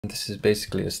This is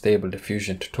basically a Stable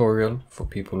Diffusion tutorial for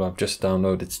people who have just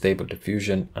downloaded Stable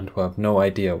Diffusion and who have no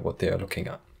idea what they are looking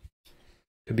at.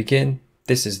 To begin,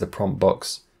 this is the prompt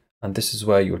box, and this is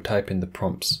where you'll type in the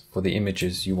prompts for the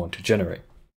images you want to generate.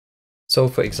 So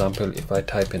for example, if I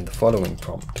type in the following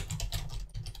prompt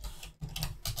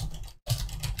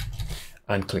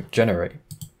and click generate,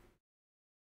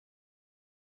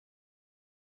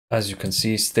 as you can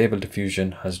see, Stable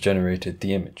Diffusion has generated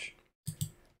the image.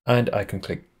 And I can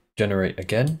click generate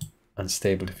again, and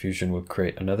Stable Diffusion will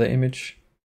create another image.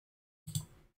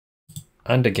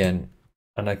 And again,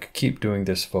 and I can keep doing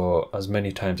this for as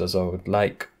many times as I would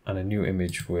like, and a new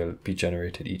image will be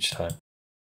generated each time.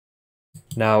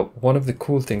 Now, one of the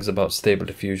cool things about Stable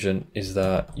Diffusion is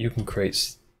that you can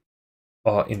create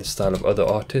art in the style of other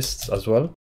artists as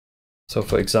well. So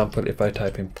for example, if I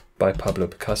type in by Pablo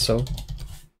Picasso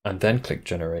and then click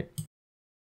generate,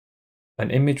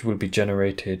 an image will be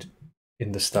generated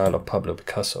in the style of Pablo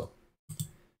Picasso.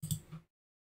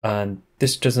 And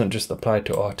this doesn't just apply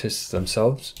to artists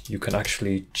themselves, you can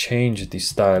actually change the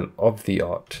style of the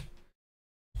art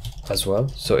as well.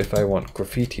 So if I want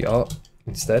graffiti art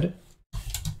instead,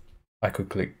 I could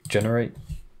click generate.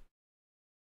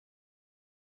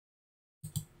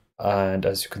 And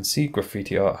as you can see,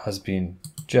 graffiti art has been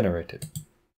generated.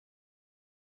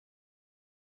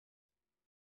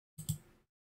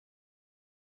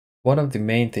 One of the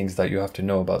main things that you have to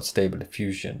know about Stable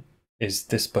Diffusion is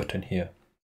this button here.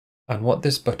 And what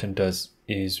this button does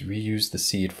is reuse the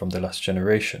seed from the last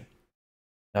generation.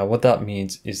 Now what that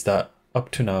means is that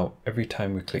up to now, every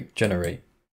time we click generate,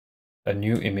 a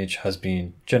new image has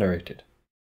been generated.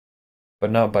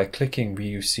 But now by clicking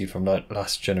reuse seed from that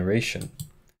last generation,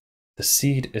 the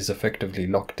seed is effectively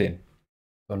locked in.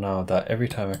 So now that every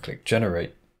time I click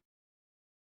generate,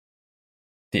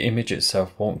 the image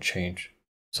itself won't change,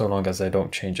 so long as I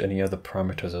don't change any other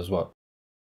parameters as well.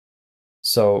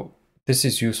 So this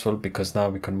is useful because now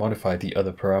we can modify the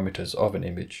other parameters of an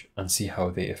image and see how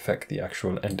they affect the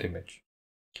actual end image.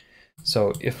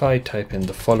 So if I type in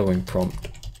the following prompt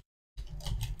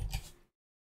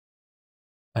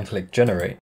and click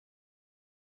generate,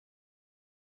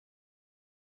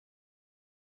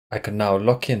 I can now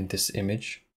lock in this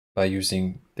image by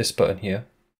using this button here.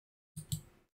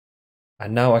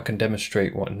 And now I can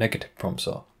demonstrate what negative prompts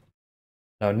are.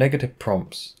 Now negative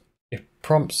prompts, if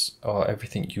prompts are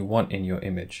everything you want in your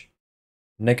image,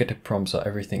 negative prompts are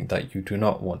everything that you do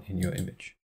not want in your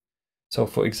image. So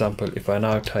for example, if I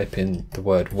now type in the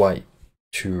word white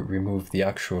to remove the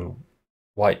actual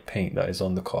white paint that is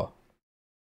on the car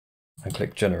and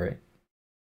click generate,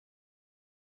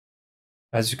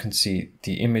 as you can see,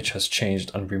 the image has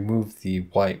changed and removed the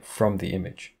white from the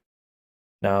image.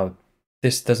 Now,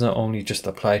 this doesn't only just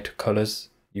apply to colors,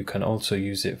 you can also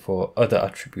use it for other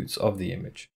attributes of the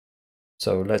image.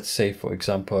 So let's say, for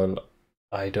example,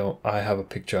 I have a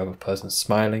picture of a person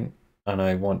smiling and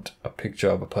I want a picture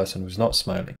of a person who's not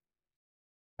smiling.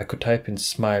 I could type in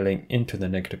smiling into the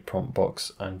negative prompt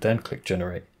box and then click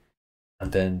generate,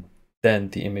 and then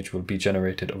the image will be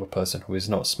generated of a person who is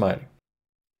not smiling.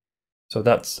 So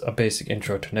that's a basic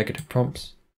intro to negative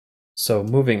prompts. So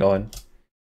moving on,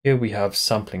 here we have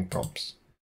sampling prompts,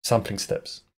 sampling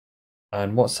steps.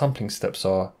 And what sampling steps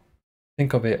are,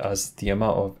 think of it as the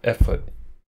amount of effort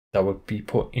that would be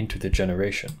put into the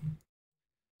generation.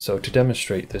 So to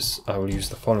demonstrate this, I will use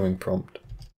the following prompt.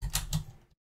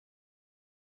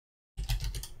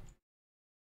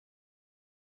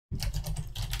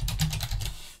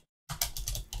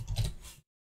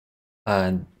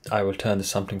 And I will turn the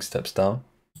sampling steps down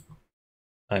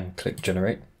and click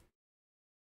generate.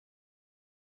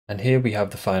 And here we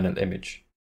have the final image.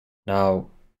 Now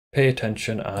pay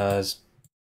attention, as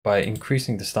by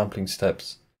increasing the sampling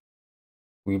steps,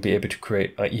 we'll be able to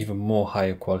create an even more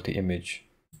higher quality image.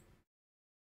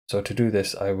 So to do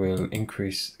this, I will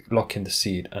lock in the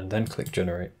seed and then click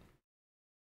generate.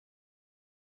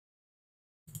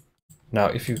 Now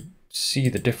if you see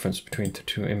the difference between the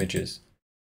two images,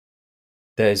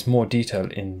 there is more detail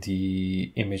in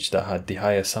the image that had the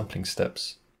higher sampling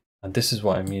steps. And this is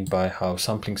what I mean by how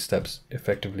sampling steps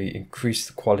effectively increase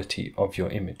the quality of your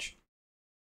image.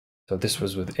 So this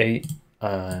was with 8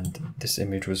 and this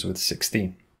image was with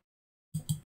 16.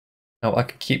 Now I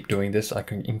can keep doing this, I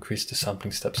can increase the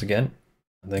sampling steps again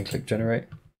and then click generate.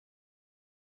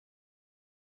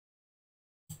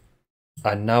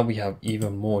 And now we have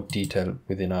even more detail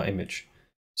within our image.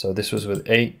 So this was with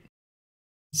 8,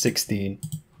 16,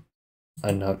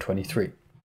 and now 23.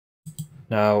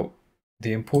 Now,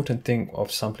 the important thing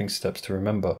of sampling steps to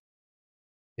remember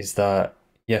is that,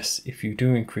 yes, if you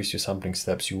do increase your sampling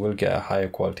steps, you will get a higher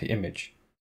quality image.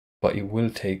 but it will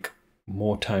take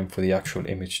more time for the actual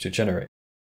image to generate.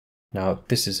 Now,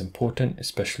 this is important,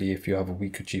 especially if you have a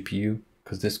weaker GPU,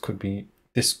 because this could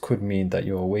mean that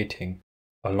you're waiting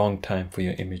a long time for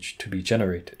your image to be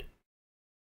generated.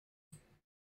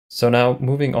 So now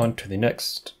moving on to the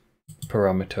next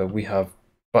parameter, we have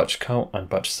batch count and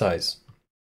batch size.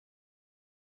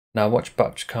 Now what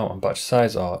batch count and batch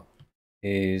size are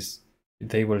is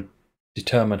they will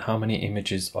determine how many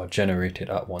images are generated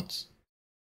at once.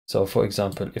 So for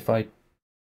example, if I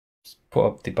put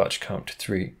up the batch count to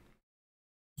 3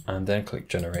 and then click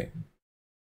generate,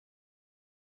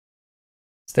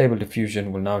 Stable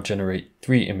Diffusion will now generate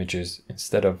 3 images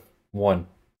instead of 1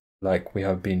 like we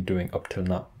have been doing up till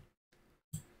now.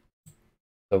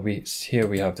 So here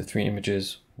we have the 3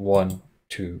 images, 1,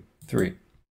 2, 3.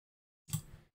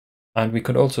 And we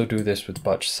could also do this with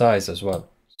batch size as well.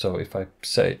 So if I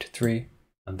set it to 3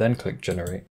 and then click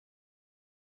generate,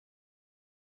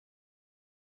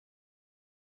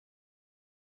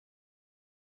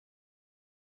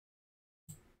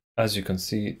 as you can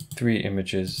see, 3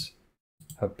 images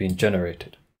have been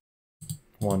generated.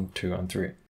 1, 2, and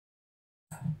 3.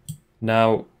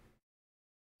 Now,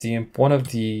 one of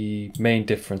the main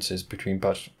differences between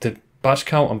the batch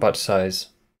count and batch size,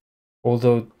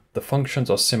 although the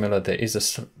functions are similar, there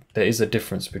is a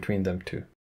difference between them two.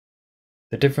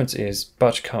 The difference is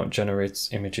batch count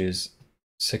generates images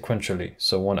sequentially,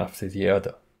 so one after the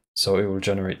other. So it will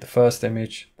generate the first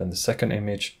image, then the second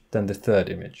image, then the third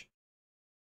image.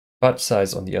 Batch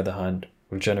size, on the other hand,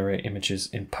 will generate images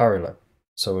in parallel,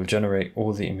 so it will generate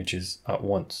all the images at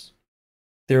once.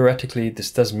 Theoretically,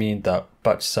 this does mean that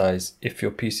batch size, if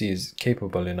your PC is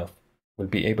capable enough, will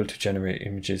be able to generate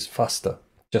images faster,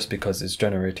 just because it's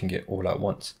generating it all at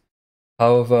once.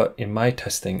 However, in my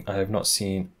testing, I have not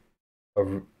seen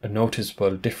a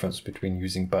noticeable difference between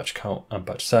using batch count and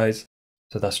batch size,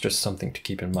 so that's just something to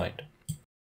keep in mind.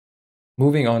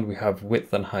 Moving on, we have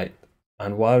width and height,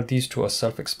 and while these two are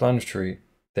self-explanatory,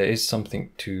 there is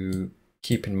something to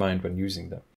keep in mind when using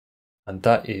them, and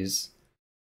that is,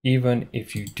 even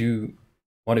if you do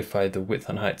modify the width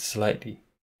and height slightly,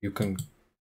 you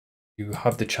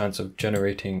have the chance of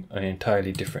generating an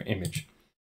entirely different image.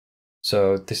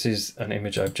 So this is an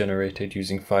image I've generated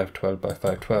using 512 by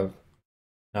 512.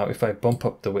 Now if I bump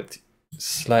up the width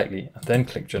slightly and then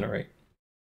click generate,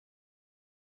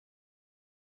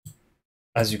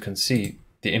 as you can see,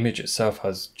 the image itself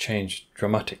has changed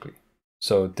dramatically.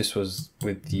 So this was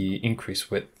with the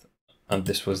increased width and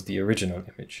this was the original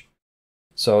image.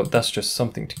 So that's just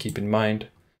something to keep in mind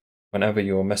whenever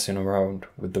you're messing around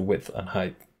with the width and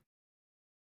height.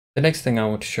 The next thing I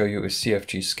want to show you is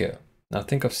CFG scale. Now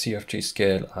think of CFG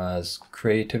scale as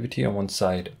creativity on one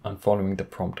side and following the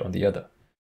prompt on the other.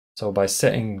 So by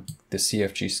setting the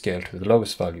CFG scale to the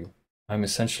lowest value, I'm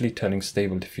essentially telling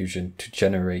Stable Diffusion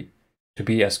to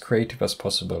be as creative as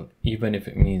possible, even if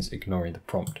it means ignoring the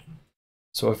prompt.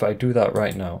 So if I do that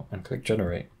right now and click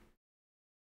generate,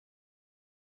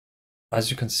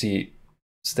 as you can see,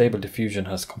 Stable Diffusion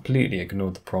has completely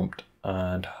ignored the prompt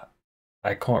and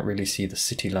I can't really see the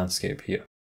city landscape here.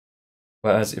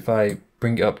 Whereas if I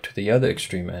bring it up to the other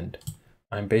extreme end,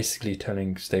 I'm basically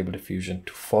telling Stable Diffusion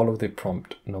to follow the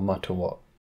prompt no matter what.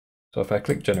 So if I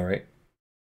click generate,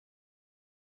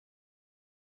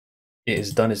 it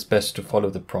has done its best to follow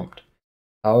the prompt.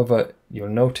 However, you'll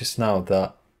notice now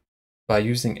that by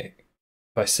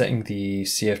setting the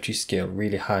CFG scale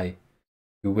really high,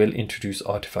 you will introduce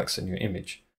artifacts in your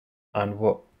image.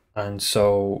 And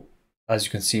so as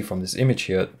you can see from this image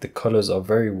here, the colors are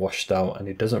very washed out and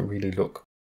it doesn't really look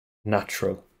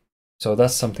natural. So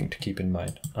that's something to keep in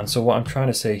mind. And so what I'm trying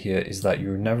to say here is that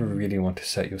you never really want to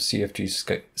set your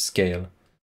CFG scale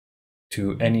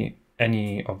to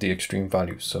any of the extreme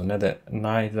values. So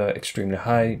neither extremely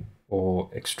high or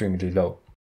extremely low.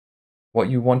 What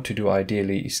you want to do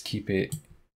ideally is keep it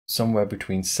somewhere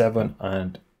between 7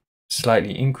 and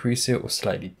slightly increase it or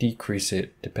slightly decrease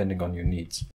it depending on your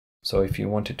needs. So if you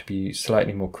want it to be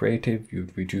slightly more creative, you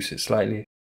would reduce it slightly.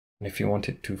 And if you want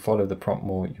it to follow the prompt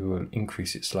more, you will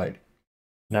increase it slightly.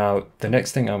 Now, the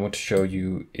next thing I want to show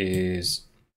you is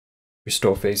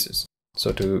restore faces.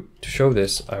 So to show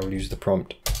this, I will use the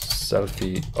prompt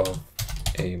selfie of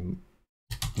a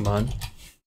man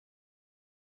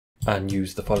and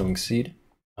use the following seed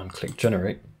and click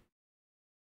generate.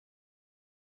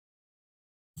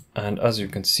 And as you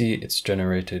can see, it's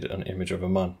generated an image of a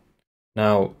man.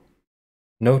 Now,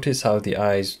 notice how the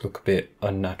eyes look a bit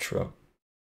unnatural.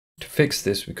 To fix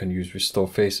this, we can use restore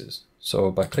faces. So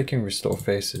by clicking restore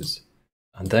faces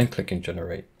and then clicking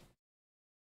generate,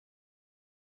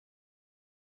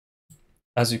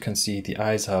 As you can see, the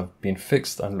eyes have been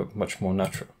fixed and look much more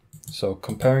natural. So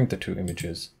comparing the two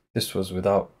images, this was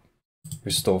without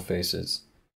restore faces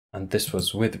and this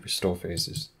was with restore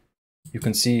faces. You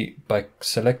can see by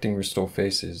selecting restore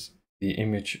faces, the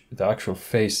actual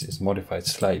face is modified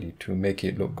slightly to make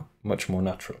it look much more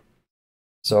natural.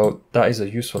 So that is a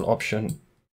useful option,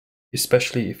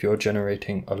 especially if you're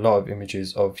generating a lot of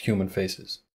images of human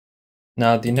faces.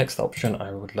 Now the next option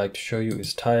I would like to show you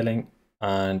is tiling,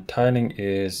 and tiling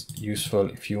is useful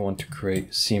if you want to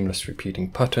create seamless repeating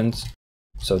patterns.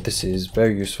 So this is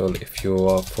very useful if you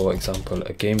are, for example,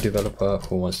 a game developer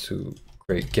who wants to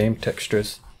create game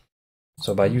textures.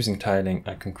 So by using tiling,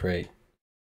 I can create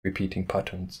repeating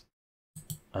patterns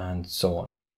and so on.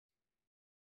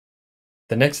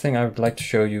 The next thing I would like to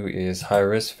show you is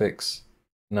high-res fix.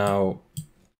 Now,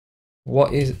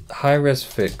 what is high-res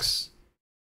fix?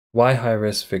 Why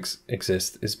high-res fix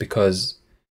exists is because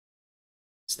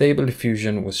Stable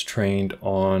Diffusion was trained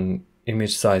on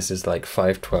image sizes like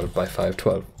 512 by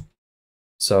 512.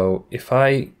 So if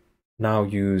I now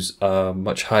use a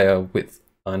much higher width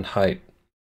and height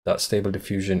that Stable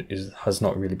Diffusion has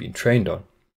not really been trained on,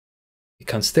 it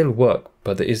can still work,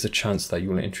 but there is a chance that you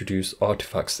will introduce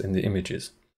artifacts in the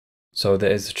images. So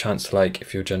there is a chance, like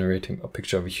if you're generating a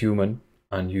picture of a human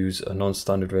and use a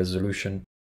non-standard resolution,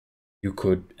 you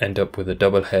could end up with a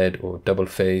double head or double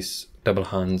face, double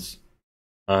hands,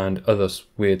 and other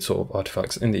weird sort of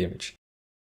artifacts in the image.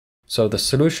 So the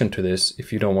solution to this,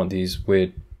 if you don't want these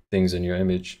weird things in your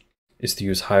image, is to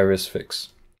use high-res fix.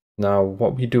 Now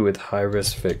what we do with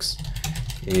high-res fix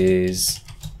is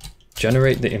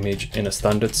generate the image in a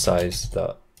standard size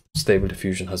that Stable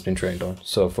Diffusion has been trained on.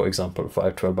 So for example,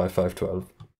 512 by 512.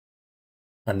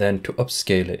 And then to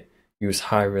upscale it, use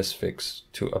high-res fix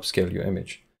to upscale your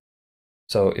image.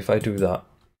 So if I do that,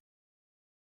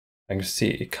 I can see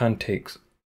it can take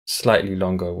slightly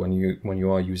longer when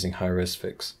you are using high-res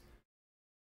fix.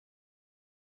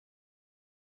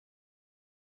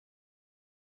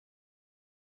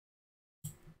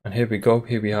 And here we go.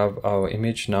 Here we have our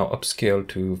image now upscaled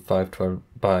to 512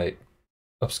 by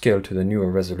upscaled to the newer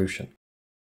resolution.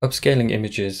 Upscaling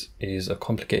images is a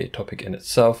complicated topic in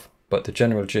itself, but the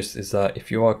general gist is that if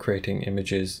you are creating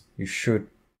images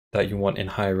that you want in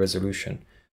higher resolution,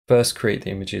 first create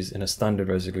the images in a standard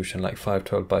resolution like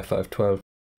 512 by 512,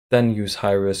 then use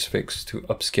high-res fix to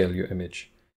upscale your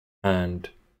image. And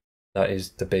that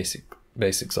is the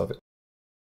basics of it.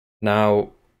 Now,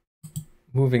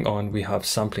 moving on, we have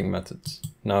sampling methods.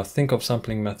 Now think of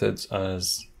sampling methods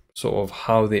as sort of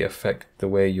how they affect the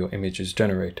way your image is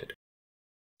generated.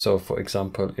 So for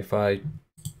example, if I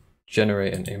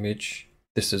generate an image,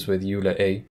 this is with EULA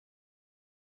A.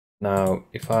 Now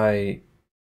if I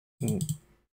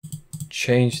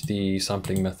change the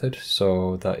sampling method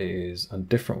so that is a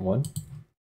different one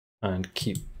and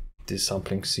keep the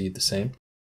sampling seed the same,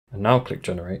 and now click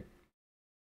generate,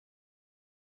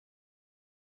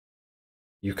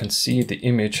 you can see the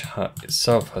image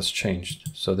itself has changed.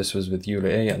 So this was with EULA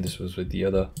A and this was with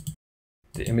the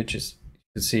images.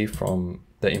 You can see from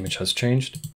the image has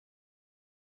changed,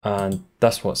 and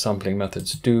that's what sampling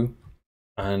methods do.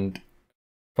 And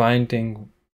finding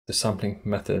the sampling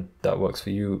method that works for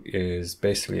you is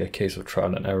basically a case of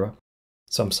trial and error.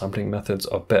 Some sampling methods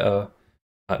are better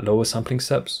at lower sampling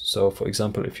steps. So for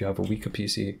example, if you have a weaker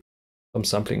PC, some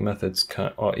sampling methods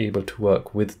are able to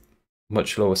work with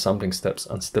much lower sampling steps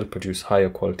and still produce higher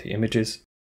quality images,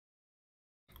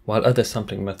 while other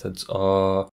sampling methods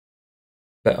are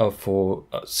better for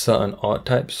certain art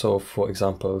types. So for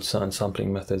example, certain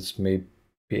sampling methods may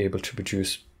be able to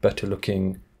produce better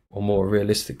looking or more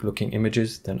realistic looking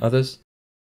images than others.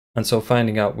 And so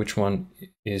finding out which one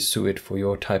is suited for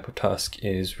your type of task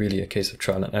is really a case of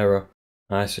trial and error.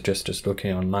 And I suggest just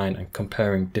looking online and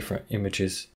comparing different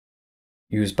images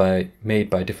made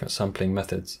by different sampling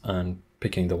methods and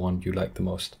picking the one you like the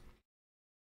most.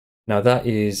 Now that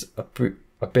is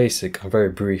a basic and very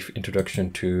brief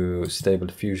introduction to Stable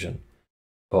Diffusion.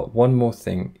 But one more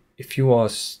thing, if you are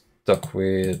stuck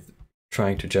with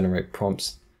trying to generate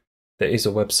prompts, there is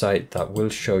a website that will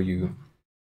show you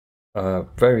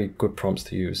very good prompts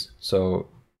to use. So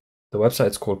the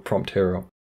website is called Prompt Hero,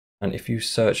 and if you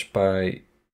search by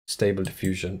Stable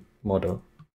Diffusion model,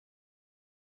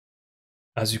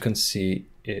 as you can see,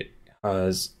 it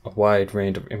has a wide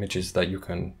range of images that you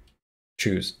can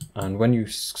choose. And when you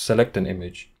select an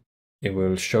image, it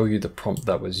will show you the prompt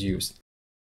that was used.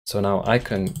 So now I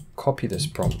can copy this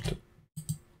prompt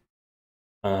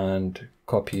and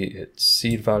copy its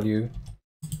seed value,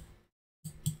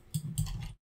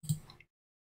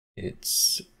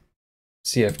 its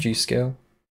CFG scale,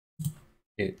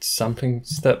 its sampling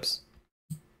steps,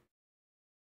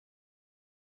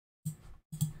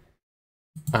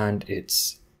 and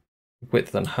its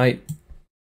width and height,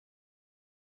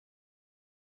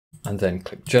 and then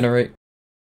click generate.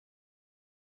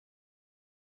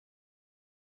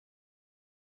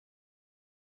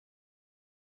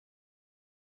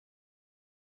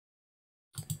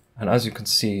 And as you can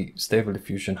see, Stable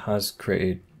Diffusion has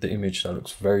created the image that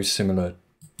looks very similar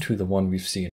to the one we've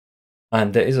seen.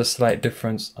 And there is a slight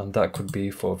difference, and that could be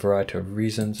for a variety of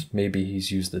reasons. Maybe he's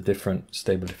used a different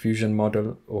Stable Diffusion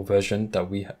model or version than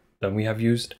we have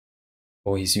used,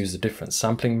 or he's used a different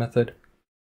sampling method.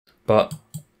 But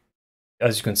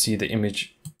as you can see, the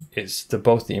image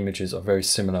both the images are very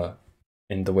similar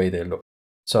in the way they look.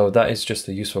 So that is just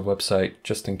a useful website,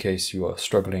 just in case you are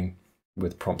struggling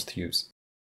with prompts to use.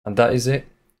 And that is it,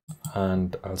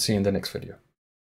 and I'll see you in the next video.